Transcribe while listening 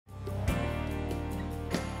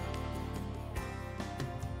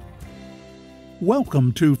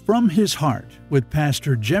Welcome to From His Heart with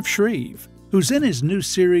Pastor Jeff Schreve, who's in his new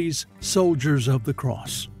series, Soldiers of the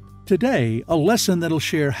Cross. Today, a lesson that'll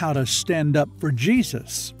share how to stand up for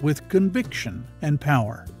Jesus with conviction and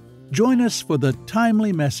power. Join us for the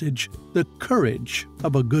timely message, The Courage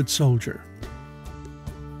of a Good Soldier.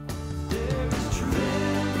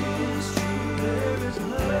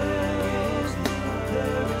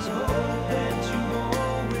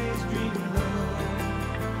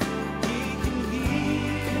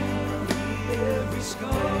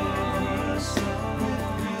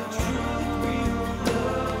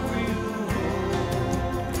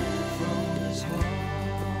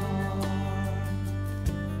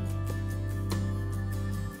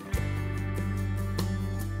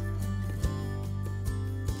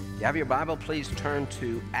 You have your Bible, please turn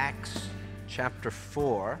to Acts chapter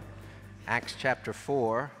 4. Acts chapter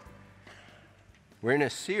 4. We're in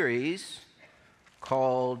a series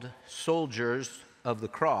called Soldiers of the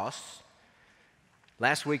Cross.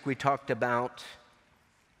 Last week we talked about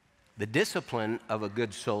the discipline of a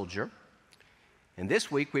good soldier. And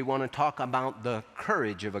this week we want to talk about the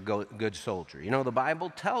courage of a good soldier. You know, the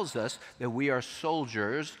Bible tells us that we are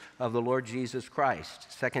soldiers of the Lord Jesus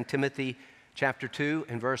Christ. 2 Timothy Chapter 2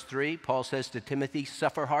 and verse 3, Paul says to Timothy,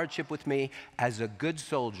 "Suffer hardship with me as a good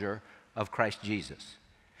soldier of Christ Jesus."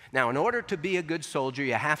 Now, in order to be a good soldier,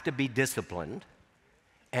 you have to be disciplined,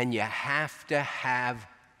 and you have to have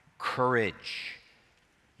courage.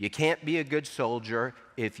 You can't be a good soldier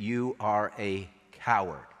if you are a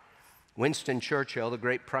coward. Winston Churchill, the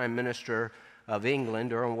great prime minister of England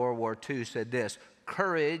during World War II, said this: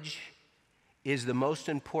 "Courage is the most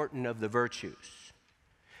important of the virtues,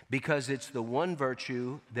 because it's the one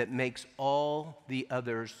virtue that makes all the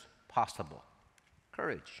others possible."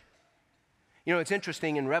 Courage. You know, it's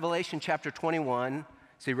interesting, in Revelation chapter 21,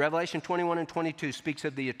 Revelation 21 and 22 speaks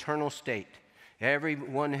of the eternal state.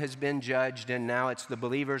 Everyone has been judged, and now it's the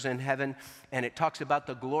believers in heaven, and it talks about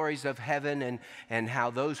the glories of heaven and how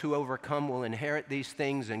those who overcome will inherit these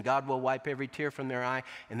things, and God will wipe every tear from their eye.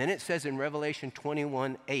 And then it says in Revelation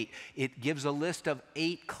 21:8, it gives a list of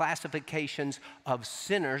 8 classifications of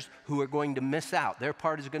sinners who are going to miss out. Their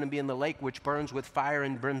part is going to be in the lake which burns with fire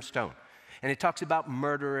and brimstone. And it talks about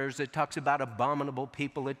murderers, it talks about abominable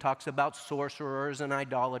people, it talks about sorcerers and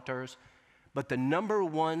idolaters. But the number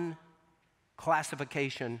one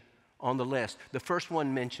classification on the list, the first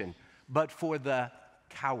one mentioned, but for the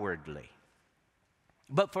cowardly.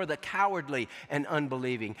 But for the cowardly and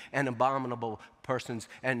unbelieving and abominable persons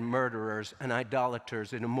and murderers and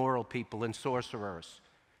idolaters and immoral people and sorcerers,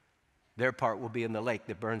 their part will be in the lake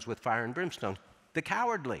that burns with fire and brimstone. The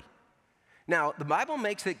cowardly. Now, the Bible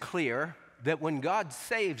makes it clear that when God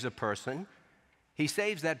saves a person, He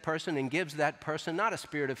saves that person and gives that person not a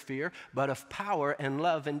spirit of fear, but of power and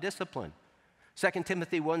love and discipline. 2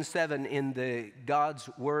 Timothy 1:7 in the God's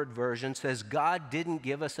Word version says, "God didn't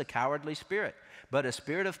give us a cowardly spirit, but a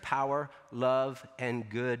spirit of power, love, and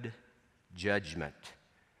good judgment."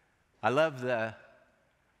 I love the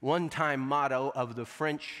one-time motto of the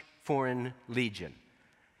French Foreign Legion.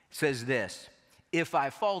 It says this: "If I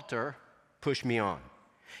falter, push me on.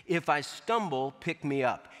 If I stumble, pick me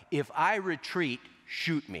up. If I retreat,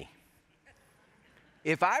 shoot me."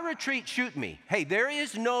 If I retreat, shoot me. Hey, there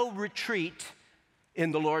is no retreat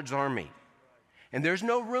in the Lord's army. And there's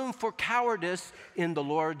no room for cowardice in the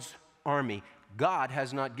Lord's army. God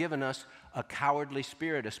has not given us a cowardly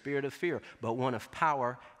spirit, a spirit of fear, but one of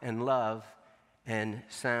power and love and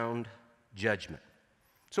sound judgment.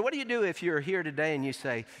 So what do you do if you're here today and you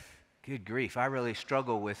say, "Good grief, I really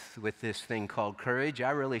struggle with this thing called courage.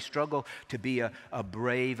 I really struggle to be a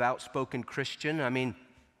brave, outspoken Christian. I mean,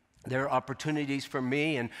 there are opportunities for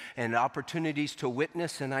me and opportunities to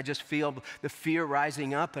witness, and I just feel the fear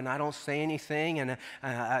rising up, and I don't say anything. And,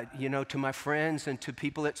 to my friends and to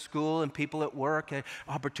people at school and people at work,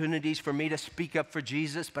 opportunities for me to speak up for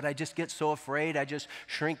Jesus, but I just get so afraid. I just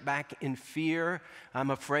shrink back in fear.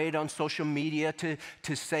 I'm afraid on social media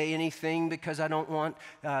to say anything because I don't want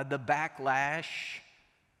the backlash."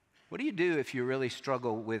 What do you do if you really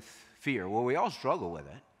struggle with fear? Well, we all struggle with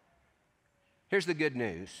it. Here's the good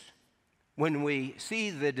news. When we see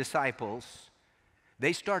the disciples,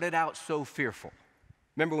 they started out so fearful.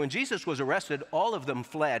 Remember, when Jesus was arrested, all of them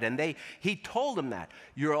fled, and He told them that.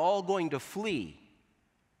 "You're all going to flee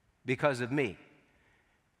because of me."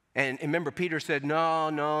 And remember, Peter said, no,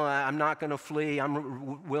 I'm not going to flee.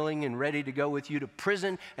 I'm willing and ready to go with you to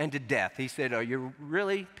prison and to death. He said, "Are you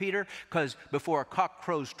really, Peter? Because before a cock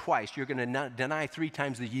crows twice, you're going to deny 3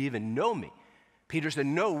 times that you even know me." Peter said,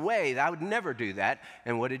 no way, I would never do that.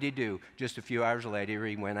 And what did he do? Just a few hours later,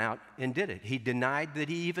 he went out and did it. He denied that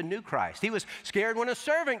he even knew Christ. He was scared when a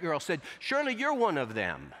servant girl said, surely you're one of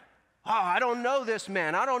them. Oh, I don't know this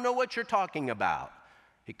man. I don't know what you're talking about.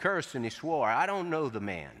 He cursed and he swore, I don't know the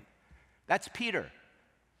man. That's Peter.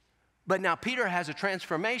 But now Peter has a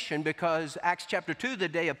transformation because Acts chapter 2, the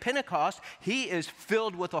day of Pentecost, he is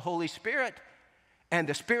filled with the Holy Spirit. And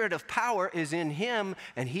the spirit of power is in him,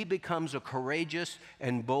 and he becomes a courageous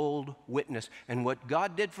and bold witness. And what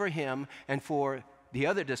God did for him and for the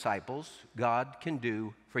other disciples, God can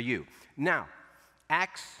do for you. Now,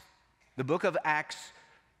 Acts, the book of Acts,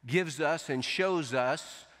 gives us and shows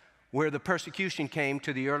us where the persecution came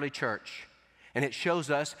to the early church. And it shows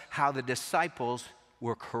us how the disciples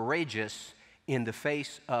were courageous in the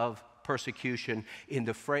face of persecution, in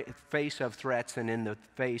the face of threats, and in the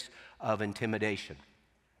face of intimidation.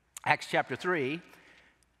 Acts chapter 3,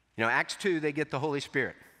 Acts 2, they get the Holy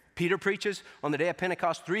Spirit. Peter preaches on the day of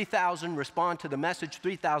Pentecost. 3,000 respond to the message.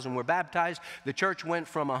 3,000 were baptized. The church went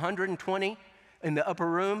from 120 in the upper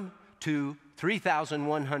room to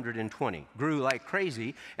 3,120. Grew like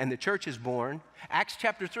crazy, and the church is born. Acts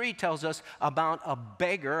chapter 3 tells us about a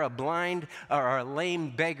beggar, a blind or a lame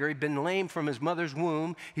beggar. He'd been lame from his mother's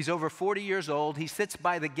womb. He's over 40 years old. He sits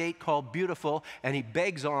by the gate called Beautiful, and he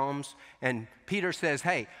begs alms. And Peter says,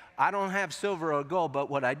 hey, I don't have silver or gold, but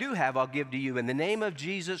what I do have I'll give to you. In the name of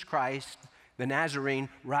Jesus Christ, the Nazarene,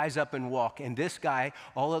 rise up and walk. And this guy,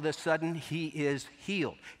 all of a sudden, he is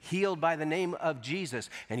healed by the name of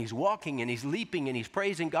Jesus. And he's walking and he's leaping and he's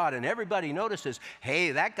praising God. And everybody notices,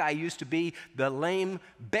 hey, that guy used to be the lame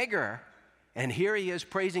beggar. And here he is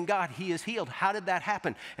praising God. He is healed. How did that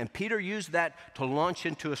happen? And Peter used that to launch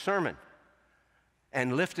into a sermon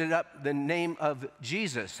and lifted up the name of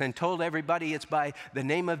Jesus and told everybody it's by the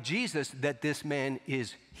name of Jesus that this man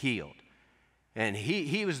is healed. And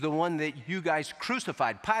he was the one that you guys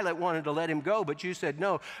crucified. Pilate wanted to let him go, but you said,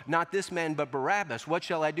 no, not this man, but Barabbas. What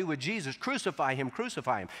shall I do with Jesus? Crucify him,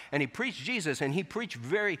 crucify him. And he preached Jesus, and he preached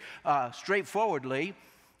very straightforwardly.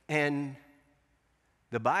 And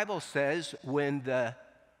the Bible says when the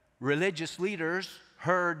religious leaders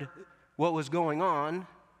heard what was going on,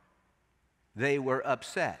 they were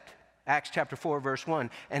upset. Acts chapter 4, verse 1.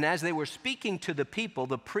 And as they were speaking to the people,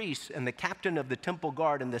 the priests and the captain of the temple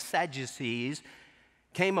guard and the Sadducees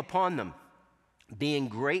came upon them, being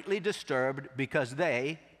greatly disturbed because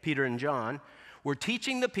they, Peter and John, were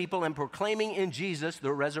teaching the people and proclaiming in Jesus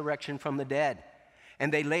the resurrection from the dead.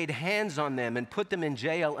 And they laid hands on them and put them in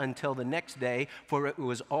jail until the next day, for it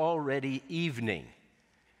was already evening.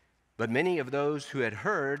 But many of those who had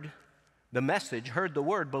heard the message, heard the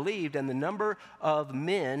word, believed, and the number of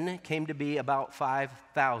men came to be about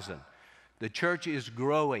 5,000. The church is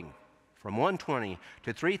growing from 120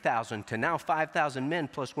 to 3,000 to now 5,000 men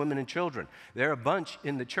plus women and children. They're a bunch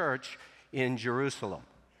in the church in Jerusalem.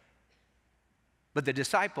 But the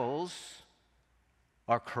disciples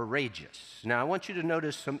are courageous. Now, I want you to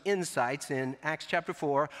notice some insights in Acts chapter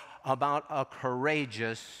 4 about a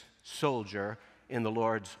courageous soldier in the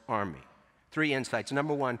Lord's army. 3 insights.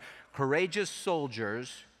 Number 1, courageous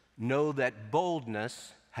soldiers know that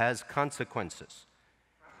boldness has consequences.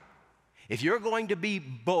 If you're going to be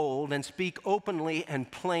bold and speak openly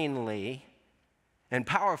and plainly and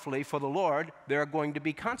powerfully for the Lord, there are going to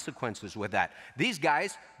be consequences with that. These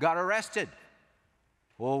guys got arrested.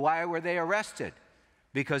 Well, why were they arrested?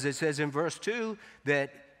 Because it says in verse 2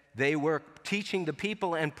 that they were teaching the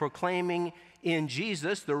people and proclaiming in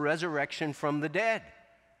Jesus the resurrection from the dead.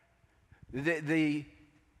 The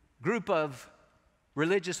group of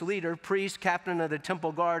religious leader, priest, captain of the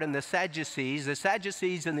temple guard, and the Sadducees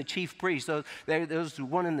and the chief priests, those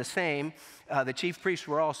one and the same. The chief priests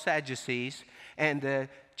were all Sadducees, and the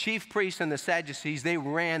chief priests and the Sadducees, they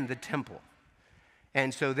ran the temple.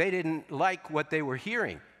 And so they didn't like what they were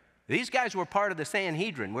hearing. These guys were part of the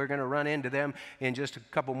Sanhedrin. We're going to run into them in just a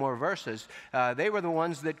couple more verses. They were the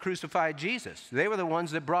ones that crucified Jesus. They were the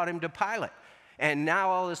ones that brought him to Pilate. And now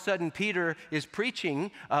all of a sudden Peter is preaching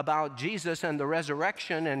about Jesus and the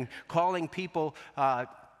resurrection and calling people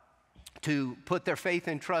to put their faith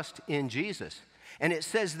and trust in Jesus. And it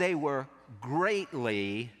says they were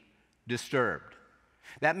greatly disturbed.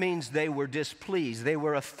 That means they were displeased, they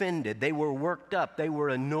were offended, they were worked up, they were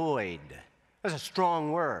annoyed. That's a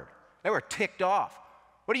strong word. They were ticked off.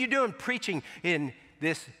 What are you doing preaching in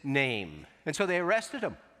this name? And so they arrested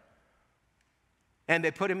him. And they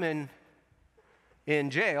put him in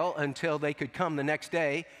jail until they could come the next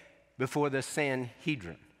day before the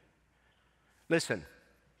Sanhedrin. Listen,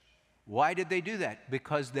 why did they do that?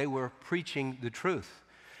 Because they were preaching the truth.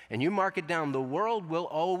 And you mark it down, the world will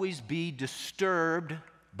always be disturbed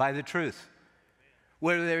by the truth.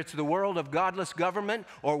 Whether it's the world of godless government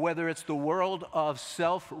or whether it's the world of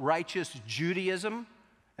self-righteous Judaism,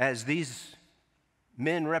 as these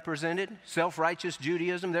men represented, self-righteous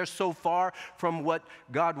Judaism, they're so far from what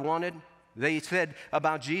God wanted. They said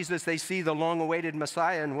about Jesus, they see the long-awaited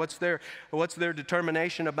Messiah, and what's their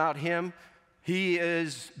determination about him? He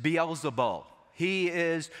is Beelzebul. He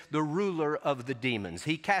is the ruler of the demons.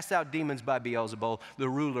 He casts out demons by Beelzebul, the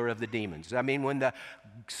ruler of the demons. I mean, when the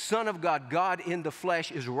Son of God, God in the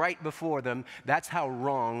flesh, is right before them, that's how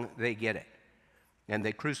wrong they get it. And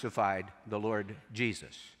they crucified the Lord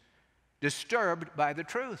Jesus, disturbed by the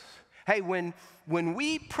truth. Hey, when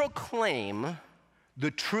we proclaim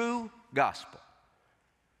the true gospel,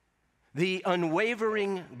 the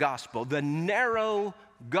unwavering gospel, the narrow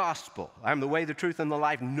gospel, I'm the way, the truth, and the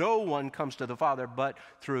life, no one comes to the Father but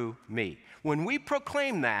through me. When we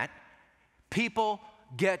proclaim that, people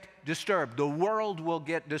get disturbed. The world will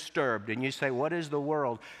get disturbed. And you say, what is the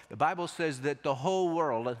world? The Bible says that the whole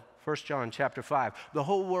world, 1 John chapter 5, the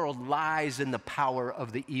whole world lies in the power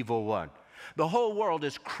of the evil one. The whole world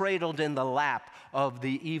is cradled in the lap of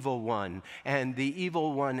the evil one, and the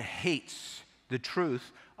evil one hates the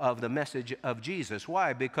truth of the message of Jesus.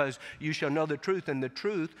 Why? Because you shall know the truth, and the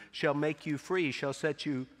truth shall make you free, shall set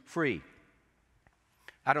you free.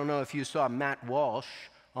 I don't know if you saw Matt Walsh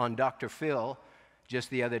on Dr. Phil just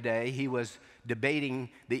the other day. He was debating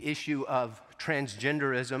the issue of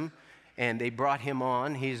transgenderism, and they brought him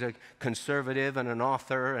on. He's a conservative and an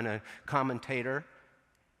author and a commentator.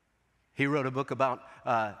 He wrote a book about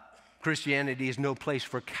Christianity is no place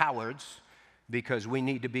for cowards, because we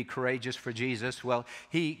need to be courageous for Jesus. Well,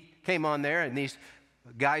 he came on there, and these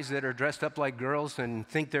guys that are dressed up like girls and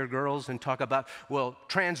think they're girls and talk about, well,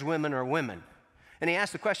 trans women are women. And he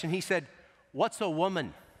asked the question, he said, what's a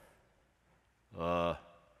woman? A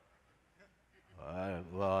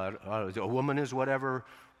woman is whatever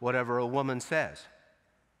a woman says.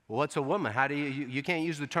 Well, what's a woman? How do you can't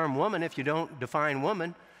use the term woman if you don't define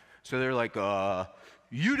woman. So they're like,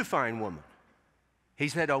 you define woman. He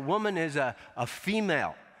said a woman is a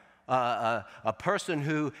female, a person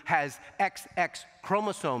who has XX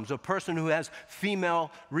chromosomes, a person who has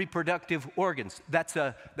female reproductive organs. That's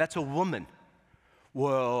a woman.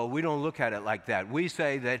 Well, we don't look at it like that. We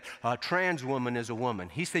say that a trans woman is a woman.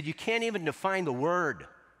 He said you can't even define the word.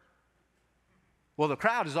 Well, the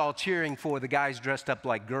crowd is all cheering for the guys dressed up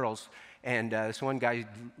like girls. And this one guy,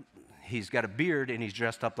 he's got a beard and he's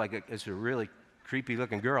dressed up like it's a really creepy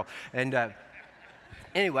looking girl. And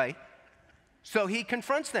anyway, so he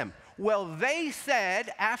confronts them. Well, they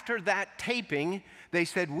said after that taping, they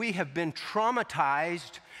said, we have been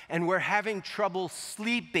traumatized and we're having trouble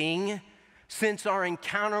sleeping since our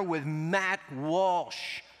encounter with Matt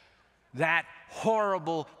Walsh, that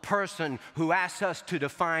horrible person who asked us to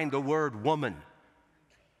define the word woman.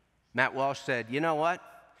 Matt Walsh said, you know what?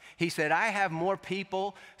 He said, I have more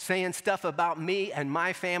people saying stuff about me and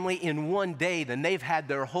my family in one day than they've had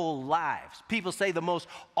their whole lives. People say the most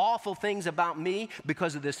awful things about me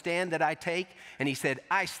because of the stand that I take. And he said,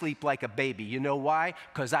 I sleep like a baby. You know why?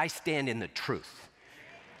 Because I stand in the truth.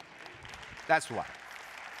 That's why.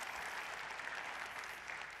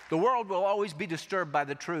 The world will always be disturbed by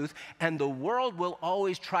the truth, and the world will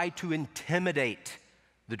always try to intimidate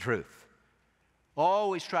the truth.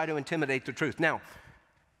 Always try to intimidate the truth. Now,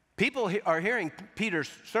 people are hearing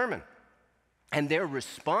Peter's sermon, and they're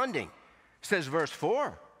responding. Says verse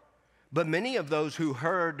 4, but many of those who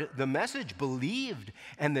heard the message believed,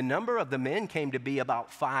 and the number of the men came to be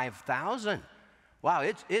about 5,000. Wow,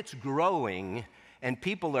 it's growing, and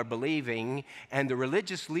people are believing, and the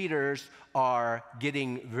religious leaders are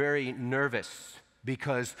getting very nervous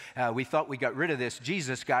because we thought we got rid of this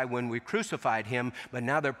Jesus guy when we crucified him, but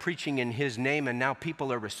now they're preaching in his name, and now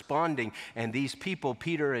people are responding. And these people,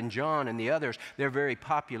 Peter and John and the others, they're very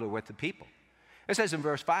popular with the people. It says in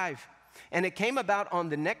verse 5, and it came about on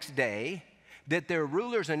the next day that their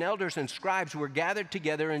rulers and elders and scribes were gathered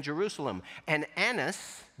together in Jerusalem. And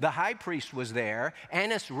Annas, the high priest, was there.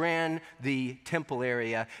 Annas ran the temple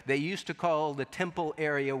area. They used to call the temple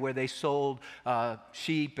area where they sold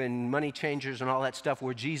sheep and money changers and all that stuff,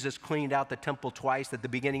 where Jesus cleaned out the temple twice, at the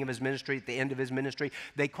beginning of his ministry, at the end of his ministry.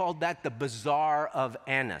 They called that the Bazaar of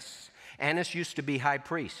Annas. Annas used to be high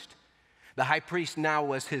priest. The high priest now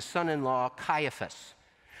was his son-in-law, Caiaphas.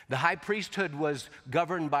 The high priesthood was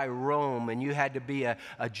governed by Rome, and you had to be a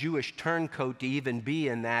Jewish turncoat to even be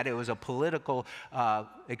in that. It was a political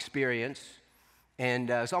experience, and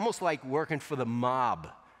it's almost like working for the mob.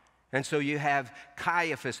 And so you have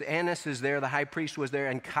Caiaphas. Annas is there, the high priest was there,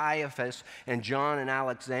 and Caiaphas and John and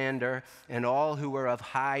Alexander and all who were of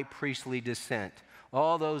high priestly descent.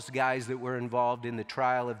 All those guys that were involved in the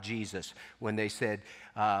trial of Jesus when they said,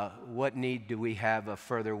 what need do we have of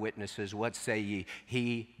further witnesses? What say ye?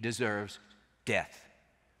 He deserves death.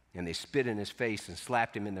 And they spit in his face and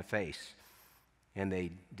slapped him in the face. And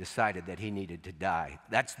they decided that he needed to die.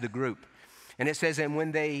 That's the group. And it says, and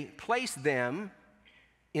when they placed them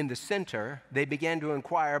in the center, they began to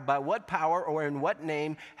inquire, by what power or in what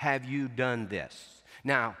name have you done this?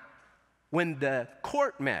 Now, when the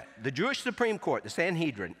court met, the Jewish Supreme Court, the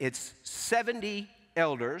Sanhedrin, it's 70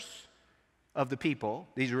 elders of the people,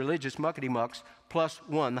 these religious muckety-mucks, plus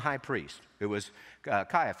one, the high priest. It was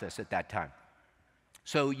Caiaphas at that time.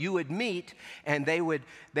 So you would meet, and they would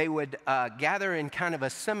gather in kind of a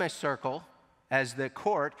semicircle as the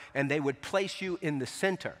court, and they would place you in the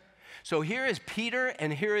center. So here is Peter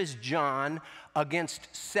and here is John against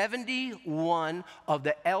 71 of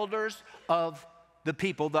the elders of the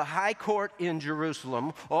people, the high court in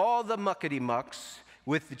Jerusalem, all the muckety-mucks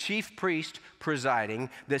with the chief priest presiding,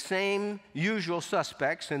 the same usual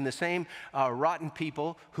suspects and the same rotten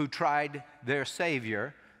people who tried their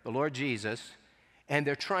Savior, the Lord Jesus, and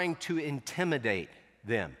they're trying to intimidate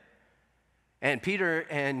them. And Peter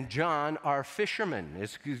and John are fishermen.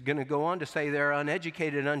 It's going to go on to say they're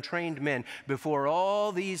uneducated, untrained men before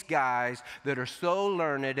all these guys that are so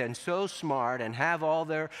learned and so smart and have all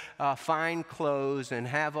their fine clothes and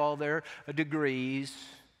have all their degrees.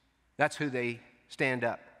 That's who they stand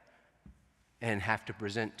up and have to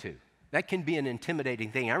present to. That can be an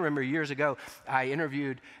intimidating thing. I remember years ago, I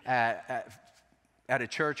interviewed at a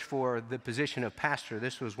church for the position of pastor.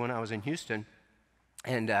 This was when I was in Houston.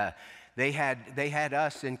 And they had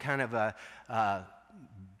us in kind of a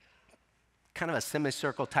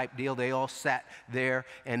semicircle type deal. They all sat there,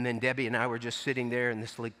 and then Debbie and I were just sitting there in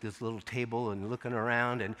this little table and looking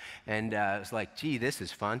around, and it was like, gee, this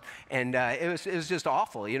is fun. And it was just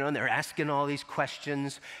awful, you know. And they're asking all these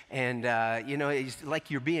questions, and you know, it's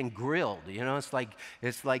like you're being grilled. You know, it's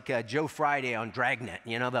like Joe Friday on Dragnet.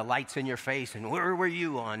 You know, the lights in your face, and where were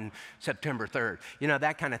you on September 3rd? You know,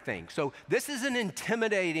 that kind of thing. So this is an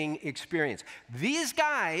intimidating experience. These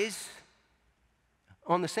guys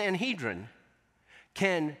on the Sanhedrin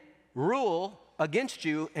can rule against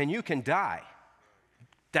you and you can die.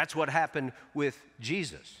 That's what happened with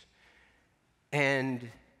Jesus. And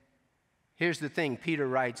here's the thing, Peter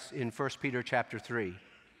writes in 1 Peter chapter 3,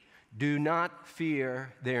 do not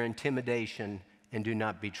fear their intimidation and do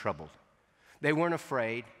not be troubled. They weren't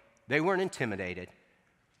afraid. They weren't intimidated.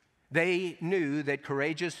 They knew that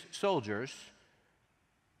courageous soldiers,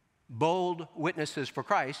 bold witnesses for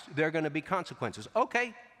Christ, there are going to be consequences.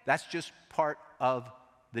 Okay, that's just part of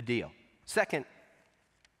the deal. Second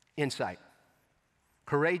insight,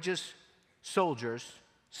 courageous soldiers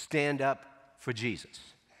stand up for Jesus.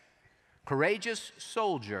 Courageous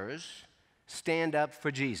soldiers stand up for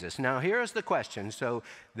Jesus. Now, here's the question. So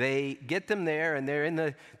they get them there, and they're in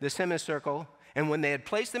the semicircle, and when they had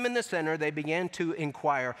placed them in the center, they began to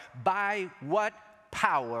inquire, by what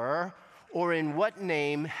power or in what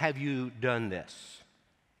name have you done this?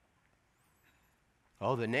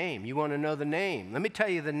 Oh, the name. You want to know the name? Let me tell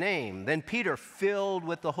you the name. Then Peter, filled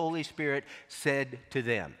with the Holy Spirit, said to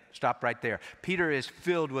them. Stop right there. Peter is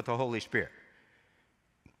filled with the Holy Spirit.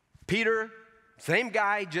 Peter, same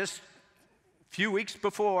guy, just a few weeks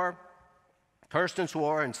before, cursed and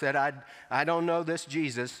swore and said, I don't know this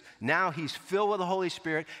Jesus. Now he's filled with the Holy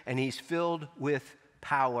Spirit, and he's filled with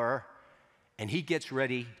power, and he gets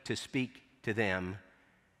ready to speak to them,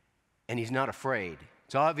 and he's not afraid.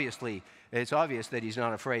 It's obvious that he's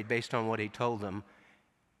not afraid based on what he told them.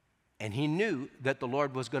 And he knew that the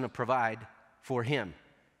Lord was going to provide for him.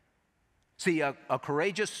 See, a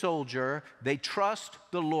courageous soldier, they trust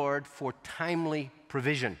the Lord for timely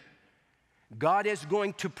provision. God is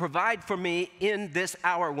going to provide for me in this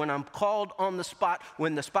hour when I'm called on the spot,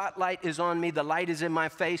 when the spotlight is on me, the light is in my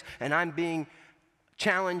face, and I'm being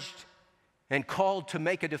challenged and called to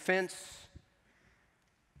make a defense.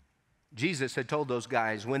 Jesus had told those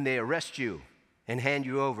guys, when they arrest you and hand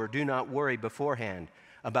you over, do not worry beforehand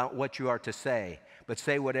about what you are to say, but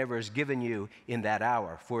say whatever is given you in that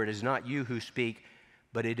hour. For it is not you who speak,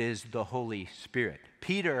 but it is the Holy Spirit.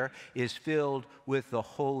 Peter is filled with the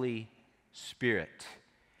Holy Spirit,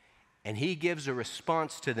 and he gives a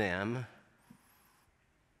response to them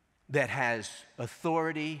that has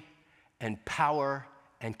authority and power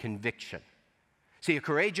and conviction. See, a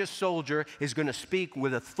courageous soldier is going to speak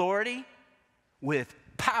with authority, with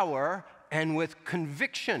power, and with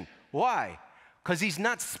conviction. Why? Because he's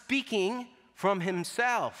not speaking from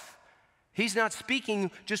himself. He's not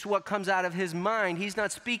speaking just what comes out of his mind. He's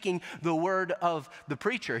not speaking the word of the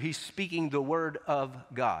preacher. He's speaking the word of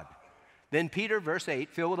God. Then Peter, verse 8,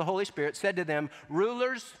 filled with the Holy Spirit, said to them,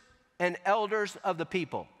 rulers and elders of the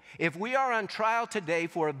people, if we are on trial today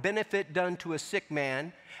for a benefit done to a sick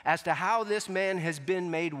man, as to how this man has been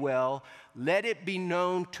made well, let it be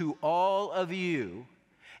known to all of you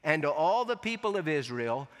and to all the people of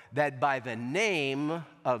Israel that by the name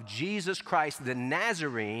of Jesus Christ the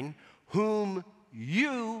Nazarene, whom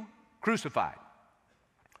you crucified,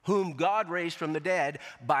 whom God raised from the dead,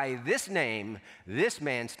 by this name, this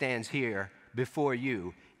man stands here before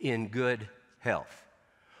you in good health.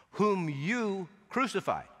 Whom you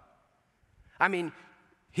crucified. I mean,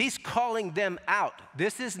 he's calling them out.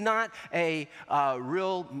 This is not a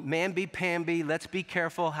real mamby-pamby, let's be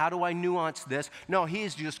careful, how do I nuance this? No,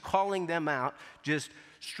 he's just calling them out, just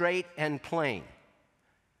straight and plain.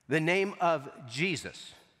 The name of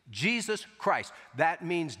Jesus, Jesus Christ. That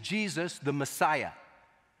means Jesus the Messiah.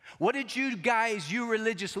 What did you guys, you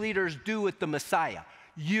religious leaders, do with the Messiah?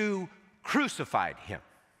 You crucified him.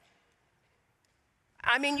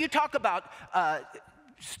 I mean, you talk about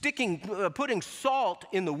putting salt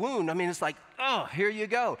in the wound. I mean, it's like, oh, here you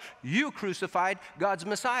go. You crucified God's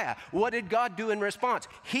Messiah. What did God do in response?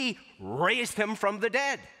 He raised him from the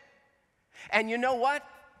dead. And you know what?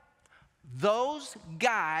 Those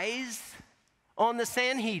guys on the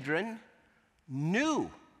Sanhedrin knew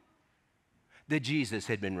that Jesus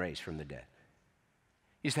had been raised from the dead.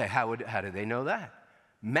 You say, how did they know that?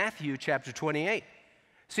 Matthew chapter 28.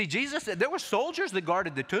 See, Jesus said there were soldiers that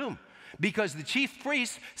guarded the tomb because the chief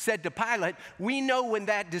priests said to Pilate, we know when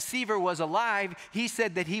that deceiver was alive, he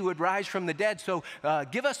said that he would rise from the dead. So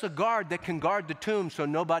give us a guard that can guard the tomb so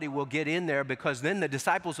nobody will get in there, because then the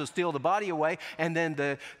disciples will steal the body away, and then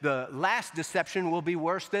the last deception will be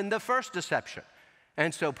worse than the first deception.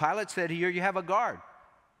 And so Pilate said, here you have a guard.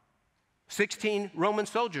 16 Roman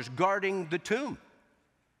soldiers guarding the tomb.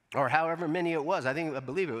 Or however many it was. I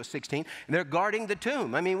believe it was 16. And they're guarding the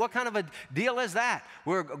tomb. I mean, what kind of a deal is that?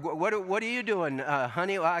 What are you doing,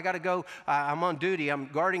 honey? Well, I got to go. I'm on duty. I'm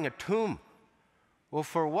guarding a tomb. Well,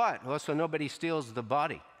 for what? Well, so nobody steals the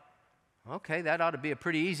body. Okay, that ought to be a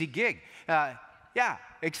pretty easy gig. Yeah,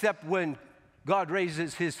 except when God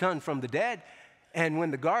raises his son from the dead. And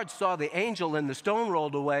when the guards saw the angel and the stone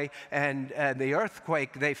rolled away and the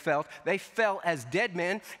earthquake they felt as dead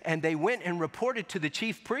men, and they went and reported to the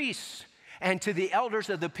chief priests and to the elders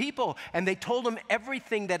of the people, and they told them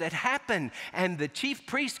everything that had happened. And the chief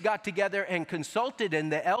priests got together and consulted,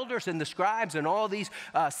 and the elders and the scribes and all these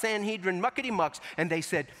Sanhedrin muckety-mucks, and they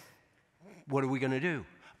said, what are we going to do?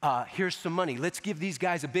 Here's some money. Let's give these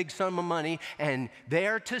guys a big sum of money, and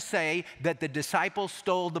they're to say that the disciples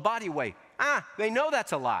stole the body away. They know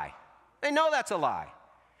that's a lie. They know that's a lie.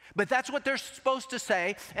 But that's what they're supposed to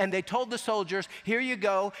say, and they told the soldiers, here you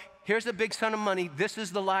go. Here's a big sum of money. This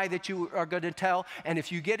is the lie that you are going to tell. And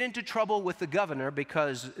if you get into trouble with the governor,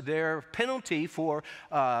 because their penalty for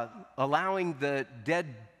allowing the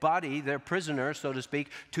dead body, their prisoner, so to speak,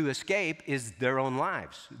 to escape is their own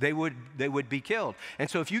lives. They would be killed. And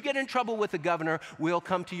so if you get in trouble with the governor, we'll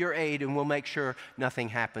come to your aid and we'll make sure nothing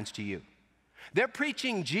happens to you. They're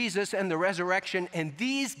preaching Jesus and the resurrection, and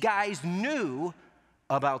these guys knew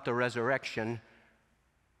about the resurrection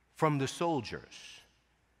from the soldiers.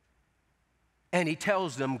 And he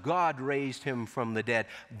tells them God raised him from the dead.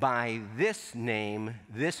 By this name,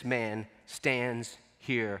 this man stands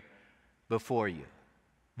here before you.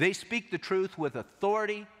 They speak the truth with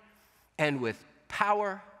authority and with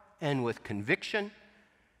power and with conviction.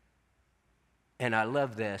 And I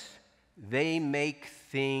love this. They make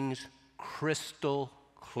things crystal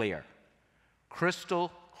clear.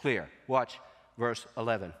 Crystal clear. Watch verse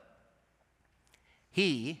 11.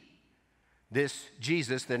 He, this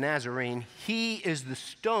Jesus the Nazarene, he is the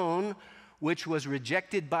stone which was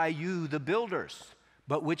rejected by you, the builders,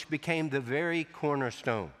 but which became the very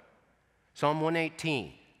cornerstone. Psalm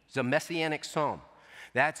 118 is a messianic psalm.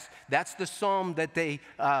 That's the psalm that they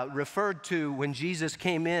referred to when Jesus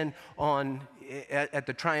came in at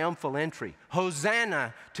the triumphal entry.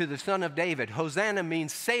 Hosanna to the Son of David. Hosanna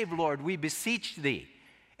means save, Lord, we beseech thee.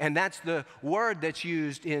 And that's the word that's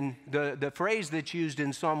used in, the phrase that's used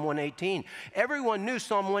in Psalm 118. Everyone knew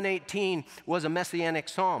Psalm 118 was a messianic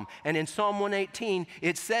psalm. And in Psalm 118,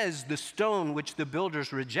 it says, the stone which the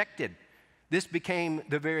builders rejected. This became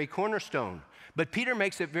the very cornerstone. But Peter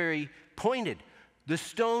makes it very pointed. The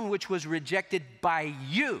stone which was rejected by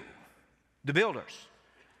you, the builders,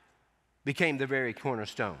 became the very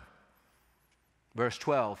cornerstone. Verse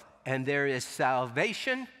 12, and there is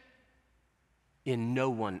salvation in no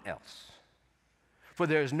one else. For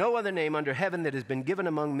there is no other name under heaven that has been given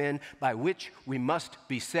among men by which we must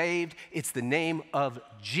be saved. It's the name of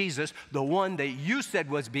Jesus, the one that you said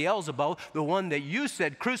was Beelzebul, the one that you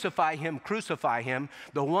said, crucify him,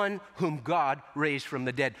 the one whom God raised from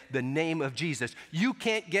the dead, the name of Jesus. You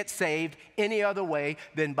can't get saved any other way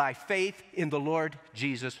than by faith in the Lord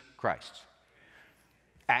Jesus Christ.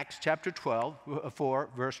 Acts chapter 4,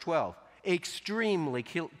 verse 12. Extremely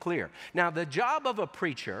clear. Now, the job of a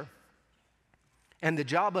preacher and the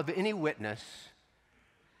job of any witness,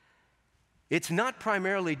 it's not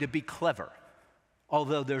primarily to be clever,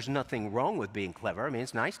 although there's nothing wrong with being clever. I mean,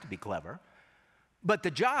 it's nice to be clever. But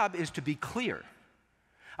the job is to be clear.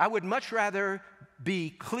 I would much rather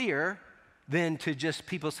be clear than to just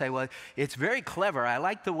people say, well, it's very clever. I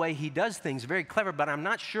like the way he does things, very clever, but I'm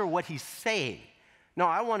not sure what he's saying. No,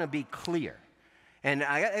 I want to be clear. And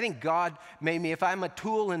I think God made me, if I'm a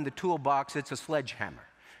tool in the toolbox, it's a sledgehammer.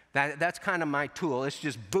 That's kind of my tool. It's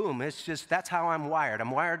just boom. It's just, that's how I'm wired.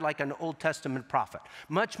 I'm wired like an Old Testament prophet.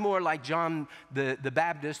 Much more like John the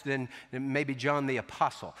Baptist than maybe John the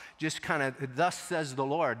Apostle. Just kind of, thus says the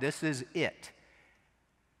Lord, this is it.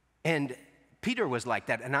 And Peter was like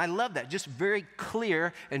that, and I love that. Just very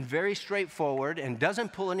clear and very straightforward and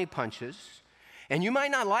doesn't pull any punches. And you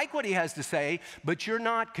might not like what he has to say, but you're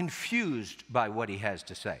not confused by what he has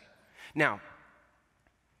to say. Now,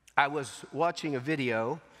 I was watching a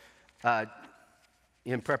video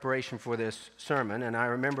in preparation for this sermon, and I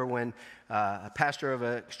remember when a pastor of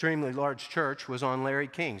an extremely large church was on Larry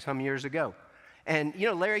King some years ago. And, you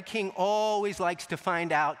know, Larry King always likes to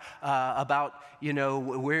find out about, you know,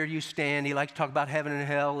 where you stand. He likes to talk about heaven and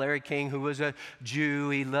hell. Larry King, who was a Jew,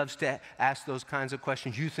 he loves to ask those kinds of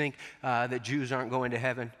questions. You think that Jews aren't going to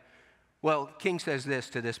heaven? Well, King says this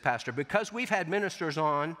to this pastor: because we've had ministers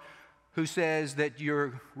on who says that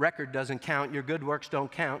your record doesn't count, your good works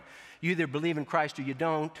don't count. You either believe in Christ or you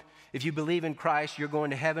don't. If you believe in Christ, you're going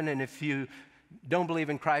to heaven, and if you don't believe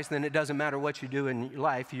in Christ, then it doesn't matter what you do in your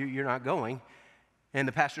life, you're not going. And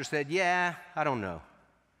the pastor said, yeah, I don't know.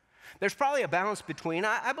 There's probably a balance between,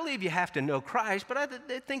 I believe you have to know Christ, but I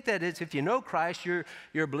think that it's, if you know Christ, you're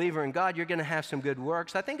a believer in God, you're going to have some good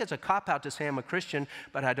works. I think it's a cop-out to say I'm a Christian,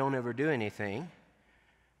 but I don't ever do anything.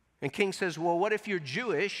 And King says, well, what if you're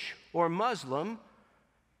Jewish or Muslim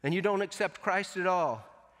and you don't accept Christ at all?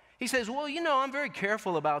 He says, well, you know, I'm very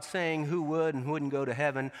careful about saying who would and who wouldn't go to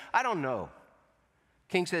heaven. I don't know.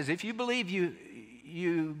 King says, if you believe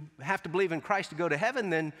you have to believe in Christ to go to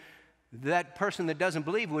heaven, then that person that doesn't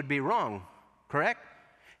believe would be wrong, correct?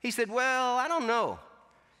 He said, well, I don't know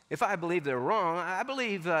if I believe they're wrong. I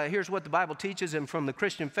believe here's what the Bible teaches, and from the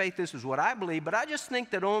Christian faith, this is what I believe, but I just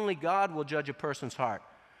think that only God will judge a person's heart.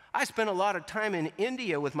 I spent a lot of time in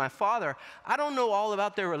India with my father. I don't know all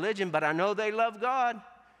about their religion, but I know they love God,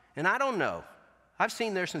 and I don't know. I've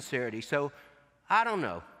seen their sincerity, so I don't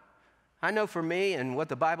know. I know for me and what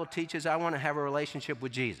the Bible teaches, I want to have a relationship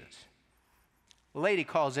with Jesus. A lady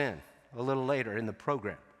calls in a little later in the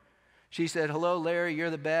program. She said, hello, Larry, you're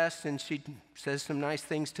the best. And she says some nice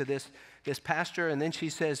things to this pastor. And then she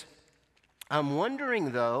says, I'm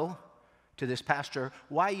wondering, though, to this pastor,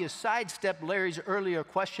 why you sidestepped Larry's earlier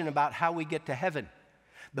question about how we get to heaven.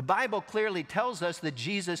 The Bible clearly tells us that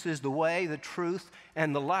Jesus is the way, the truth,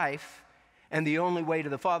 and the life, and the only way to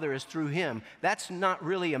the Father is through him. That's not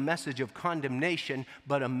really a message of condemnation,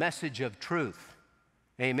 but a message of truth.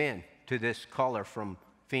 Amen, to this caller from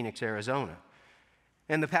Phoenix, Arizona.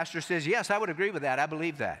 And the pastor says, yes, I would agree with that. I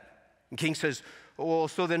believe that. And King says, well,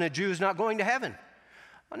 so then a Jew's not going to heaven.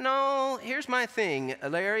 No, here's my thing,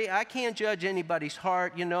 Larry. I can't judge anybody's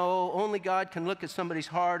heart. You know, only God can look at somebody's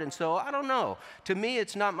heart. And so I don't know. To me,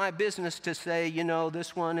 it's not my business to say, you know,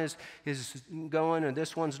 this one is going and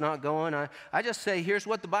this one's not going. I just say, here's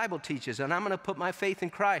what the Bible teaches, and I'm going to put my faith in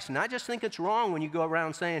Christ. And I just think it's wrong when you go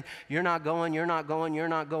around saying, you're not going, you're not going, you're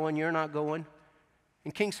not going, you're not going.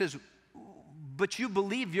 And King says, but you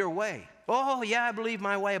believe your way. Oh, yeah, I believe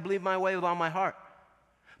my way. I believe my way with all my heart.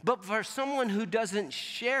 But for someone who doesn't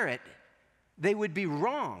share it, they would be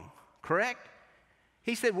wrong, correct?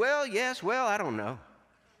 He said, well, yes, well, I don't know.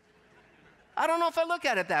 I don't know if I look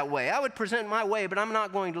at it that way. I would present my way, but I'm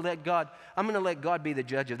not going to let God, I'm going to let God be the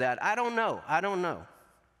judge of that. I don't know. I don't know.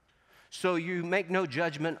 So you make no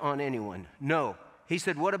judgment on anyone. No. He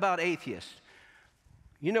said, what about atheists?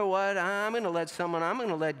 You know what? I'm going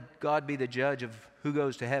to let God be the judge of who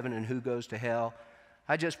goes to heaven and who goes to hell.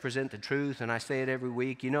 I just present the truth, and I say it every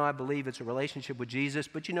week. You know, I believe it's a relationship with Jesus,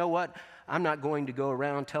 but you know what? I'm not going to go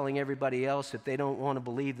around telling everybody else if they don't want to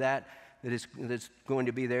believe that it's going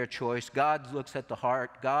to be their choice. God looks at the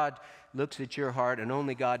heart. God looks at your heart, and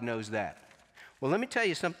only God knows that. Well, let me tell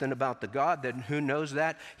you something about the God who knows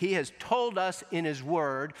that. He has told us in His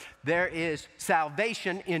Word there is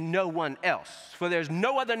salvation in no one else. For there's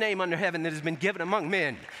no other name under heaven that has been given among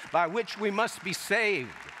men by which we must be saved.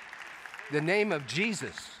 The name of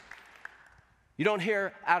Jesus. You don't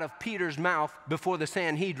hear out of Peter's mouth before the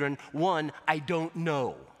Sanhedrin, one, I don't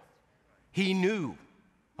know. He knew.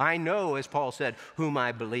 I know, as Paul said, whom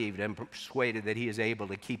I believed and persuaded that He is able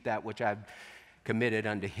to keep that which I've committed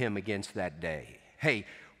unto Him against that day. Hey,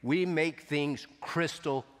 we make things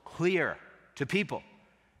crystal clear to people.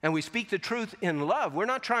 And we speak the truth in love. We're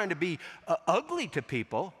not trying to be ugly to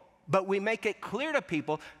people, but we make it clear to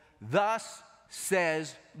people, thus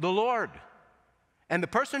says the Lord. And the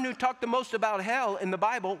person who talked the most about hell in the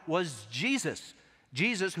Bible was Jesus.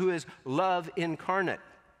 Jesus, who is love incarnate.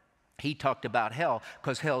 He talked about hell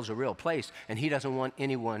because hell's a real place, and He doesn't want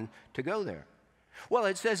anyone to go there. Well,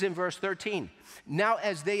 it says in verse 13, now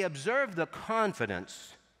as they observed the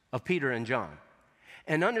confidence of Peter and John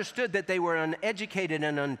and understood that they were uneducated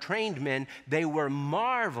and untrained men, they were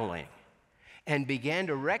marveling and began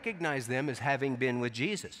to recognize them as having been with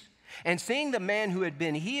Jesus. And seeing the man who had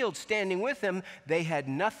been healed standing with them, they had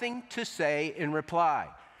nothing to say in reply.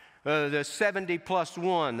 The 70 plus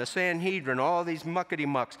 1, the Sanhedrin, all these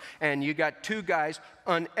muckety-mucks, and you got two guys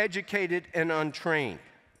uneducated and untrained.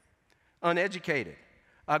 Uneducated,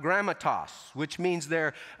 agrammatos, which means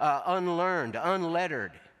they're unlearned,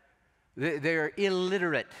 unlettered. They're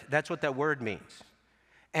illiterate. That's what that word means.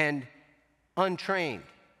 And untrained,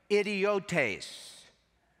 idiotes,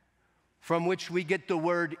 from which we get the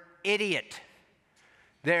word idiot.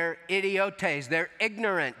 They're idiotes. They're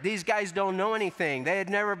ignorant. These guys don't know anything. They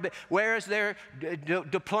had never been. Where is their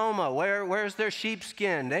diploma? Where's their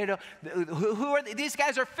sheepskin? They don't. Who are they? These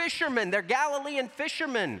guys are fishermen. They're Galilean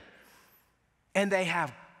fishermen. And they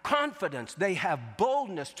have confidence. They have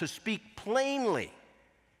boldness to speak plainly.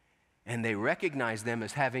 And they recognize them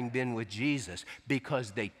as having been with Jesus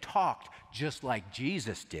because they talked just like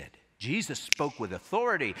Jesus did. Jesus spoke with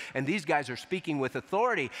authority, and these guys are speaking with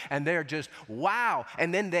authority, and they're just, wow.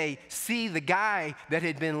 And then they see the guy that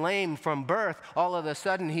had been lame from birth. All of a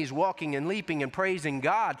sudden, he's walking and leaping and praising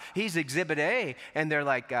God. He's Exhibit A, and they're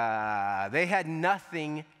like, they had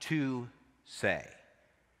nothing to say.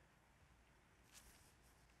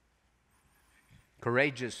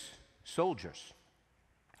 Courageous soldiers,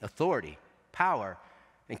 authority, power,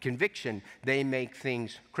 and conviction, they make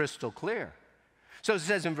things crystal clear. So it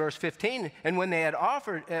says in verse 15, and when they had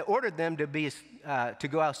ordered them to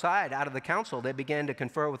go outside out of the council, they began to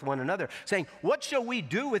confer with one another, saying, what shall we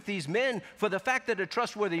do with these men? For the fact that a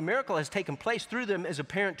trustworthy miracle has taken place through them is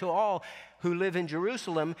apparent to all who live in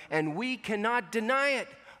Jerusalem, and we cannot deny it.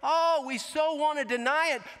 Oh, we so want to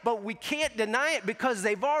deny it, but we can't deny it because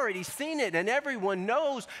they've already seen it, and everyone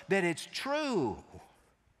knows that it's true.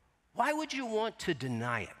 Why would you want to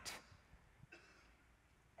deny it?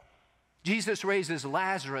 Jesus raises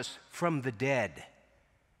Lazarus from the dead.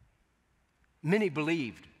 Many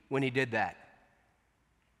believed when He did that.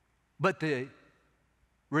 But the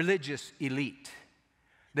religious elite,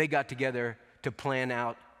 they got together to plan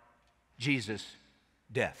out Jesus'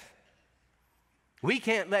 death. We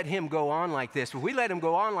can't let Him go on like this. If we let Him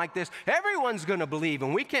go on like this, everyone's going to believe,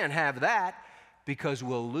 and we can't have that because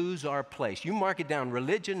we'll lose our place. You mark it down.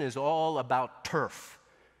 Religion is all about turf.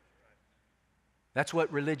 That's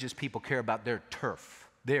what religious people care about, their turf,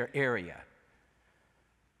 their area.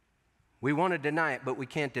 We want to deny it, but we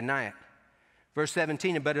can't deny it. Verse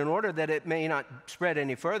 17, but in order that it may not spread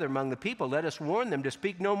any further among the people, let us warn them to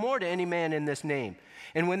speak no more to any man in this name.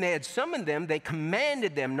 And when they had summoned them, they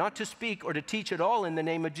commanded them not to speak or to teach at all in the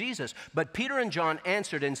name of Jesus. But Peter and John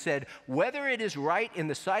answered and said, whether it is right in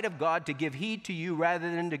the sight of God to give heed to you rather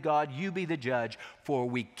than to God, you be the judge, for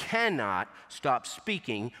we cannot stop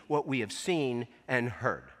speaking what we have seen and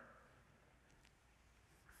heard.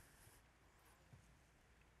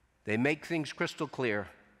 They make things crystal clear.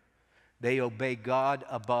 They obey God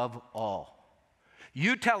above all.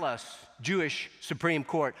 You tell us, Jewish Supreme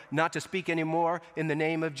Court, not to speak anymore in the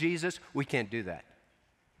name of Jesus. We can't do that.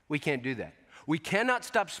 We can't do that. We cannot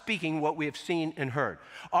stop speaking what we have seen and heard.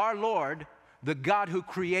 Our Lord, the God who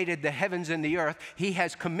created the heavens and the earth, He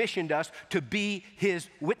has commissioned us to be His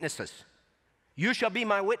witnesses. You shall be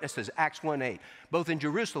my witnesses, Acts 1:8, both in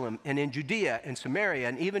Jerusalem and in Judea and Samaria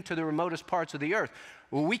and even to the remotest parts of the earth.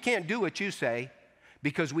 Well, we can't do what you say,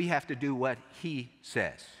 because we have to do what He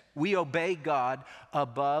says. We obey God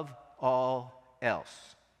above all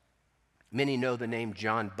else. Many know the name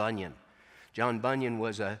John Bunyan. John Bunyan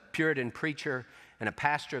was a Puritan preacher and a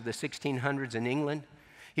pastor of the 1600s in England.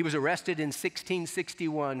 He was arrested in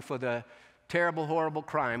 1661 for the terrible, horrible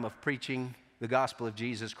crime of preaching the gospel of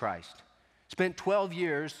Jesus Christ. Spent 12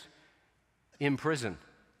 years in prison.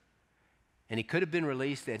 And he could have been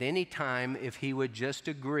released at any time if he would just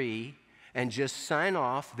agree and just sign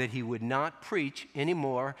off that he would not preach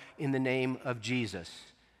anymore in the name of Jesus.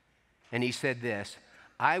 And he said this,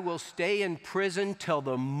 I will stay in prison till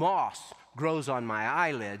the moss grows on my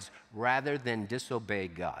eyelids rather than disobey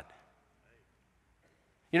God.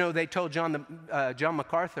 You know, they told John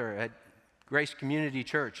MacArthur at Grace Community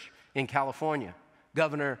Church in California,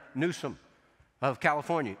 Governor Newsom of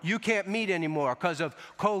California, you can't meet anymore because of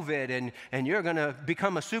COVID, and you're going to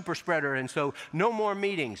become a super spreader, and so no more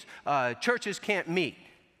meetings. Churches can't meet.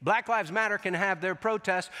 Black Lives Matter can have their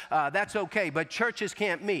protests. That's okay, but churches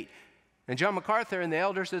can't meet. And John MacArthur and the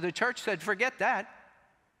elders of the church said, forget that.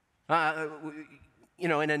 You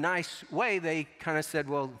know, in a nice way, they kind of said,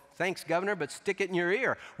 well, thanks, Governor, but stick it in your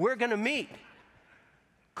ear. We're going to meet.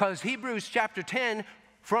 Because Hebrews chapter 10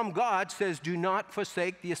 from God says, do not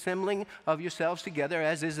forsake the assembling of yourselves together,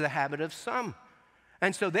 as is the habit of some.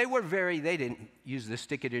 And so they didn't use the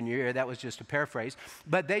stick it in your ear, that was just a paraphrase,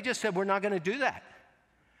 but they just said, we're not going to do that.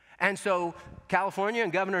 And so California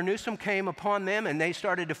and Governor Newsom came upon them, and they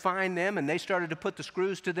started to fine them, and they started to put the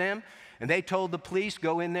screws to them. And they told the police,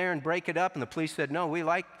 go in there and break it up. And the police said, no, we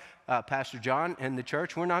like Pastor John and the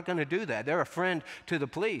church. We're not going to do that. They're a friend to the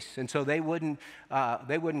police. And so they wouldn't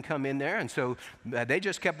come in there. And so they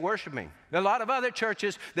just kept worshiping. There are a lot of other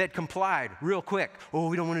churches that complied real quick. Oh,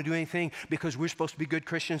 we don't want to do anything because we're supposed to be good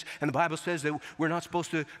Christians. And the Bible says that we're not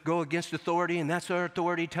supposed to go against authority. And that's our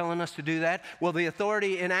authority telling us to do that. Well, the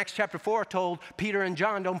authority in Acts chapter 4 told Peter and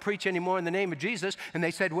John, don't preach anymore in the name of Jesus. And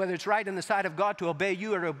they said, whether it's right in the sight of God to obey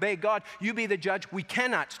you or to obey God, you be the judge. We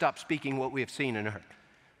cannot stop speaking what we have seen and heard.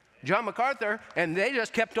 John MacArthur, and they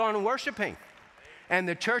just kept on worshiping. And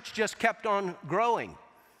the church just kept on growing.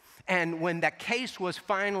 And when that case was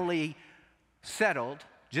finally settled,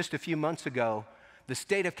 just a few months ago, the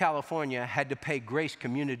state of California had to pay Grace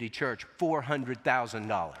Community Church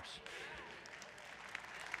 $400,000.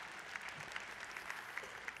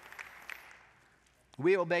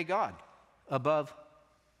 We obey God above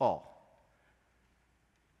all.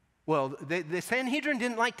 Well, the Sanhedrin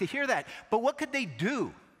didn't like to hear that, but what could they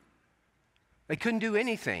do? They couldn't do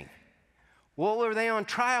anything. What were they on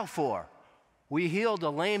trial for? We healed a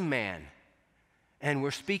lame man, and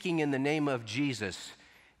we're speaking in the name of Jesus.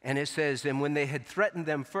 And it says, and when they had threatened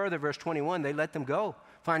them further, verse 21, they let them go,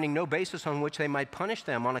 finding no basis on which they might punish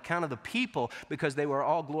them on account of the people, because they were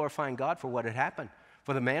all glorifying God for what had happened.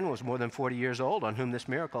 For the man was more than 40 years old on whom this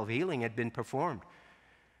miracle of healing had been performed.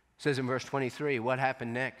 It says in verse 23, what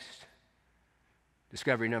happened next?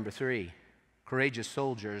 Discovery number 3, courageous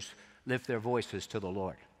soldiers lift their voices to the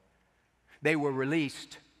Lord. They were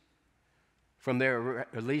released from their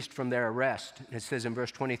arrest. It says in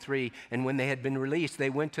verse 23, and when they had been released, they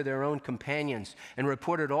went to their own companions and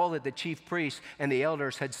reported all that the chief priests and the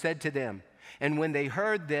elders had said to them. And when they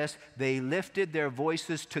heard this, they lifted their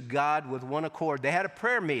voices to God with one accord. They had a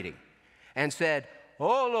prayer meeting and said,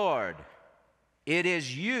 "O Lord, it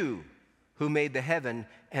is you who made the heaven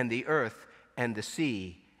and the earth and the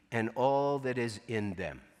sea and all that is in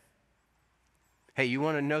them." Hey, you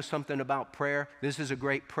want to know something about prayer? This is a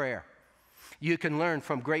great prayer. You can learn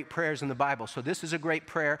from great prayers in the Bible. So this is a great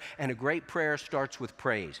prayer, and a great prayer starts with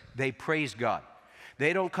praise. They praise God.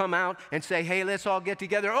 They don't come out and say, hey, let's all get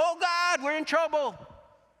together. Oh, God, we're in trouble.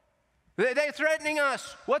 They're threatening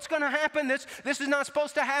us. What's going to happen? This is not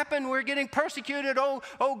supposed to happen. We're getting persecuted. Oh,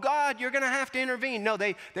 God, you're going to have to intervene. No,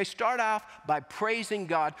 they start off by praising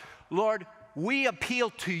God. Lord, we appeal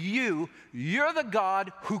to you. You're the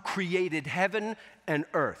God who created heaven and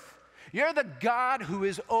earth. You're the God who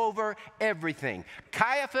is over everything.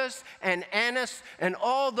 Caiaphas and Annas and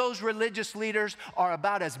all those religious leaders are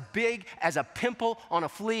about as big as a pimple on a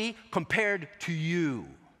flea compared to you.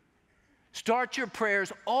 Start your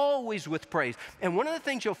prayers always with praise. And one of the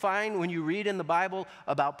things you'll find when you read in the Bible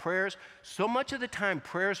about prayers, so much of the time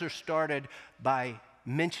prayers are started by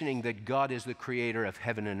mentioning that God is the creator of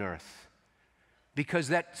heaven and earth. Because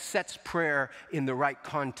that sets prayer in the right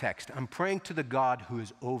context. I'm praying to the God who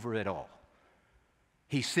is over it all.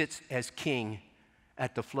 He sits as king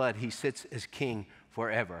at the flood. He sits as king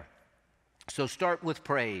forever. So start with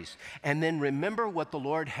praise. And then remember what the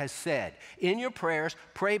Lord has said. In your prayers,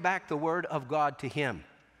 pray back the word of God to him.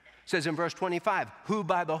 It says in verse 25, who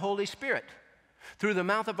by the Holy Spirit, through the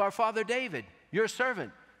mouth of our father David, your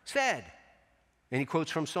servant, said, and he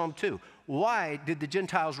quotes from Psalm 2, why did the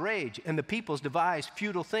Gentiles rage and the peoples devise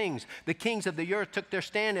futile things? The kings of the earth took their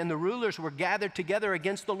stand and the rulers were gathered together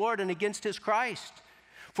against the Lord and against his Christ.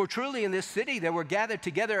 For truly in this city there were gathered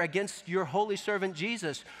together against your holy servant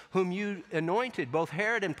Jesus, whom you anointed, both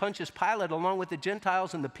Herod and Pontius Pilate, along with the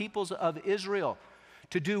Gentiles and the peoples of Israel,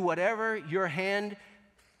 to do whatever your hand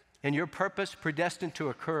and your purpose predestined to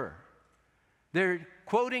occur. They're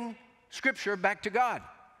quoting Scripture back to God.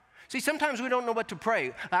 See, sometimes we don't know what to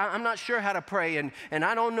pray. I'm not sure how to pray, and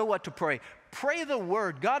I don't know what to pray. Pray the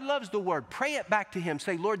Word. God loves the Word. Pray it back to Him.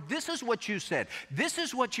 Say, Lord, this is what you said. This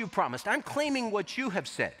is what you promised. I'm claiming what you have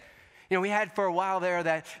said. You know, we had for a while there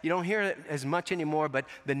that you don't hear it as much anymore, but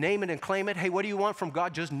the name it and claim it. Hey, what do you want from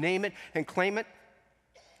God? Just name it and claim it.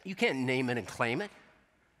 You can't name it and claim it.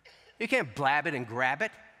 You can't blab it and grab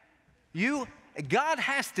it. God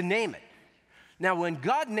has to name it. Now, when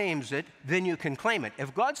God names it, then you can claim it.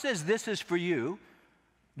 If God says this is for you,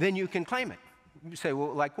 then you can claim it. You say,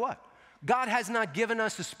 well, like what? God has not given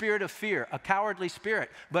us a spirit of fear, a cowardly spirit,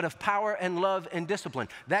 but of power and love and discipline.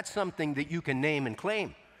 That's something that you can name and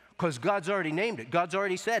claim because God's already named it. God's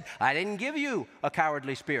already said, I didn't give you a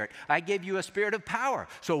cowardly spirit. I gave you a spirit of power.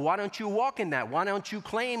 So why don't you walk in that? Why don't you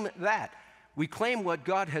claim that? We claim what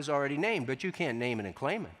God has already named, but you can't name it and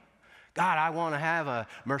claim it. God, I want to have a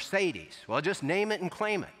Mercedes. Well, just name it and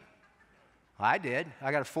claim it. I did.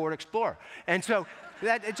 I got a Ford Explorer. And so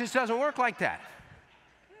it just doesn't work like that.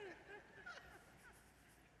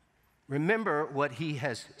 Remember what he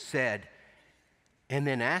has said, and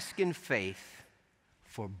then ask in faith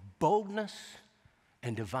for boldness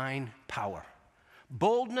and divine power.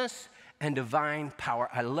 Boldness and divine power.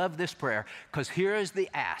 I love this prayer because here is the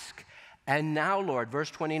ask. And now, Lord,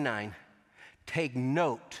 verse 29, take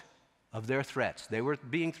note of their threats. They were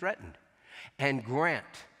being threatened. And grant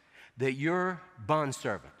that your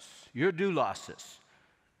bondservants, your doulos,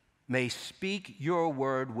 may speak your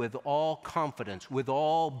word with all confidence, with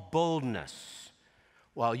all boldness,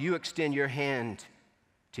 while you extend your hand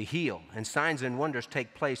to heal, and signs and wonders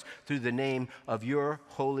take place through the name of your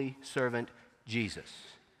holy servant, Jesus.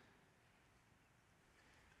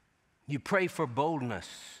 You pray for boldness,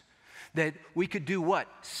 that we could do what?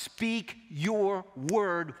 Speak your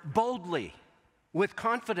word boldly, with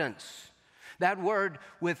confidence. That word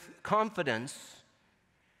with confidence,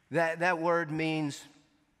 that word means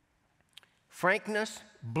frankness,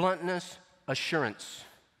 bluntness, assurance.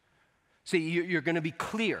 See, you're going to be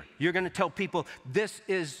clear. You're going to tell people this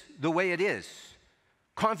is the way it is.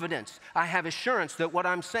 Confidence. I have assurance that what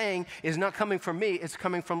I'm saying is not coming from me, it's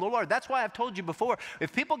coming from the Lord. That's why I've told you before,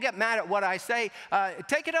 if people get mad at what I say,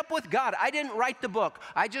 take it up with God. I didn't write the book.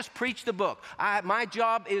 I just preach the book. My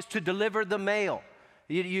job is to deliver the mail.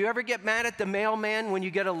 You ever get mad at the mailman when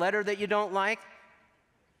you get a letter that you don't like?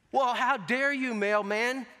 Well, how dare you,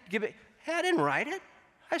 mailman? Give it. Hey, I didn't write it.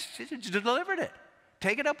 I just delivered it.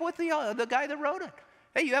 Take it up with the guy that wrote it.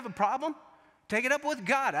 Hey, you have a problem? Take it up with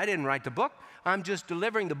God. I didn't write the book. I'm just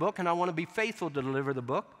delivering the book, and I want to be faithful to deliver the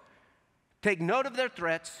book. Take note of their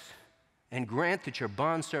threats, and grant that your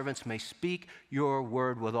bondservants may speak your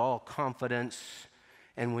word with all confidence.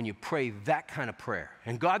 And when you pray that kind of prayer,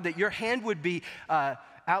 and God, that your hand would be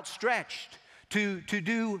outstretched to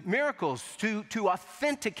do miracles, to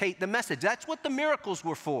authenticate the message. That's what the miracles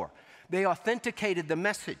were for. They authenticated the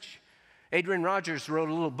message. Adrian Rogers wrote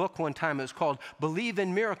a little book one time. It was called Believe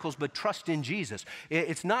in Miracles, but Trust in Jesus.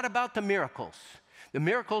 It's not about the miracles. The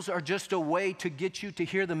miracles are just a way to get you to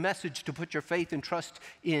hear the message, to put your faith and trust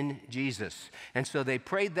in Jesus. And so they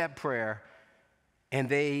prayed that prayer, and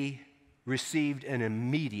they received an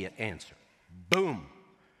immediate answer. Boom.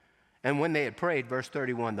 And when they had prayed, verse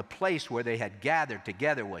 31, the place where they had gathered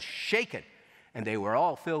together was shaken, and they were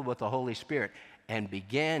all filled with the Holy Spirit and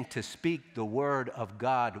began to speak the word of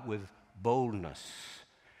God with boldness.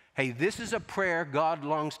 Hey, this is a prayer God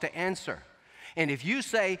longs to answer. And if you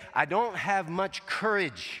say, I don't have much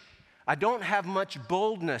courage, I don't have much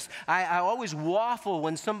boldness, I always waffle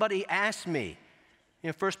when somebody asks me,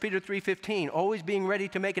 1 Peter 3:15, always being ready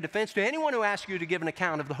to make a defense to anyone who asks you to give an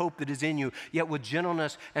account of the hope that is in you, yet with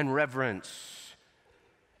gentleness and reverence.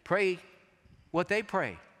 Pray what they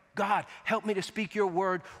pray. God, help me to speak your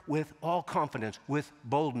word with all confidence, with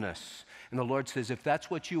boldness. And the Lord says, if that's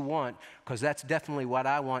what you want, because that's definitely what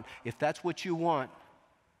I want, if that's what you want,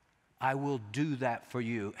 I will do that for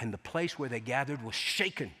you. And the place where they gathered was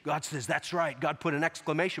shaken. God says, that's right. God put an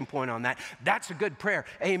exclamation point on that. That's a good prayer.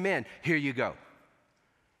 Amen. Here you go.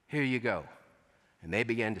 Here you go. And they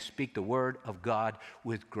began to speak the word of God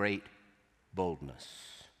with great boldness.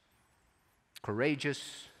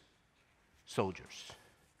 Courageous soldiers.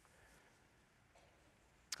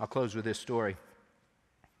 I'll close with this story.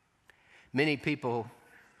 Many people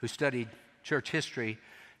who studied church history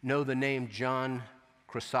know the name John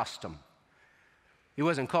Chrysostom. He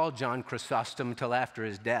wasn't called John Chrysostom until after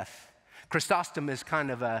his death. Chrysostom is kind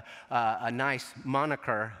of a nice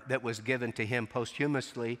moniker that was given to him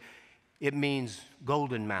posthumously. It means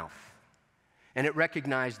golden mouth. And it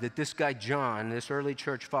recognized that this guy John, this early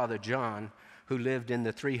church father John, who lived in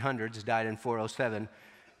the 300s, died in 407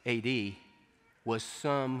 AD, was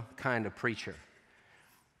some kind of preacher.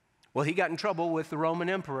 Well, he got in trouble with the Roman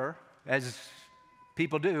emperor, as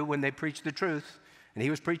people do when they preach the truth, and he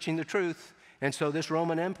was preaching the truth. And so this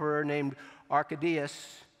Roman emperor named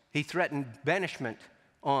Archelaus, he threatened banishment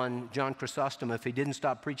on John Chrysostom if he didn't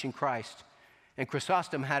stop preaching Christ. And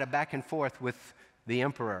Chrysostom had a back and forth with the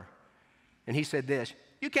emperor. And he said this,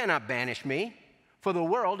 "You cannot banish me, for the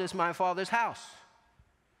world is my Father's house."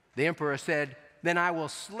 The emperor said, "Then I will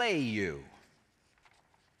slay you."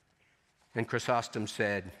 And Chrysostom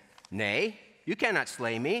said, "Nay, you cannot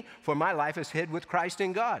slay me, for my life is hid with Christ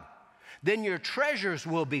in God. Then your treasures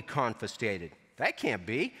will be confiscated." That can't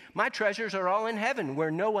be. "My treasures are all in heaven,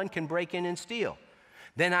 where no one can break in and steal.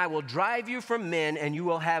 Then I will drive you from men, and you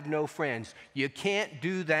will have no friends." You can't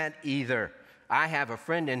do that either. I have a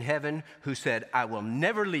friend in heaven who said, "I will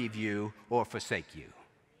never leave you or forsake you."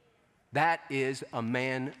 That is a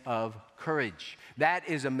man of courage. That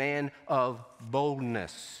is a man of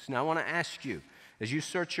boldness. Now I want to ask you, as you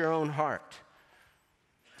search your own heart,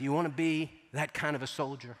 do you want to be that kind of a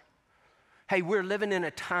soldier? Hey, we're living in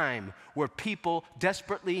a time where people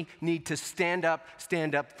desperately need to stand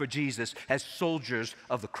up for Jesus as soldiers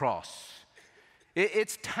of the cross.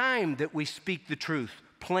 It's time that we speak the truth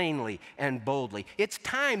plainly and boldly. It's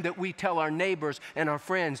time that we tell our neighbors and our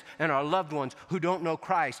friends and our loved ones who don't know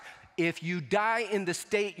Christ, if you die in the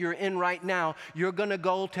state you're in right now, you're going to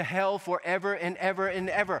go to hell forever and ever and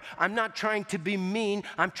ever. I'm not trying to be mean.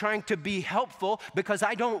 I'm trying to be helpful because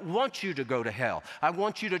I don't want you to go to hell. I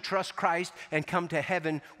want you to trust Christ and come to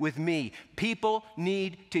heaven with me. People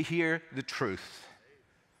need to hear the truth.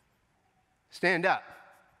 Stand up.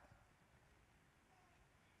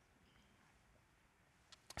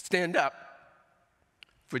 Stand up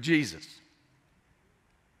for Jesus.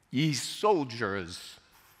 Ye soldiers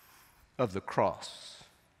of the cross.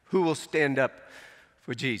 Who will stand up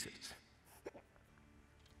for Jesus?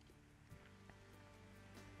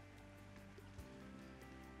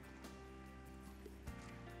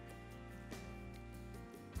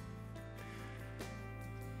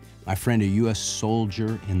 My friend, are you a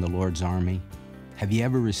soldier in the Lord's army? Have you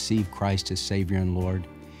ever received Christ as Savior and Lord?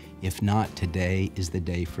 If not, today is the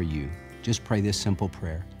day for you. Just pray this simple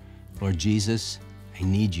prayer. Lord Jesus, I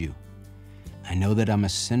need you. I know that I'm a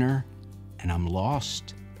sinner and I'm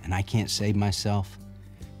lost and I can't save myself.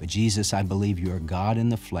 But Jesus, I believe you are God in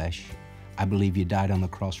the flesh. I believe you died on the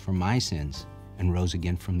cross for my sins and rose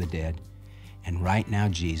again from the dead. And right now,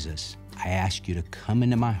 Jesus, I ask you to come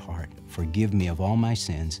into my heart, forgive me of all my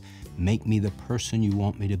sins, make me the person you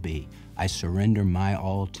want me to be. I surrender my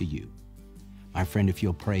all to you. My friend, if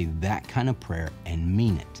you'll pray that kind of prayer and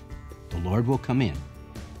mean it, the Lord will come in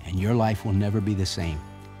and your life will never be the same.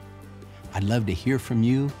 I'd love to hear from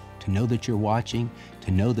you, to know that you're watching,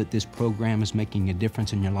 to know that this program is making a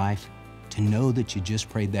difference in your life, to know that you just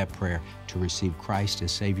prayed that prayer to receive Christ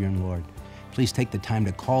as Savior and Lord. Please take the time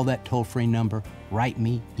to call that toll-free number, write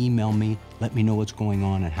me, email me, let me know what's going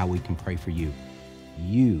on and how we can pray for you.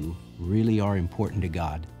 You really are important to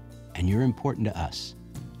God, and you're important to us,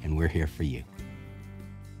 and we're here for you.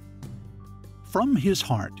 From His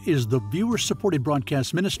Heart is the viewer-supported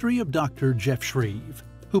broadcast ministry of Dr. Jeff Schreve,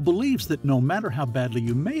 who believes that no matter how badly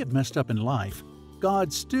you may have messed up in life,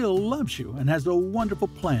 God still loves you and has a wonderful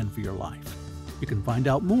plan for your life. You can find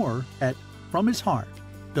out more at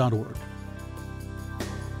fromhisheart.org.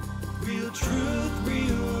 Real truth,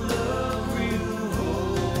 real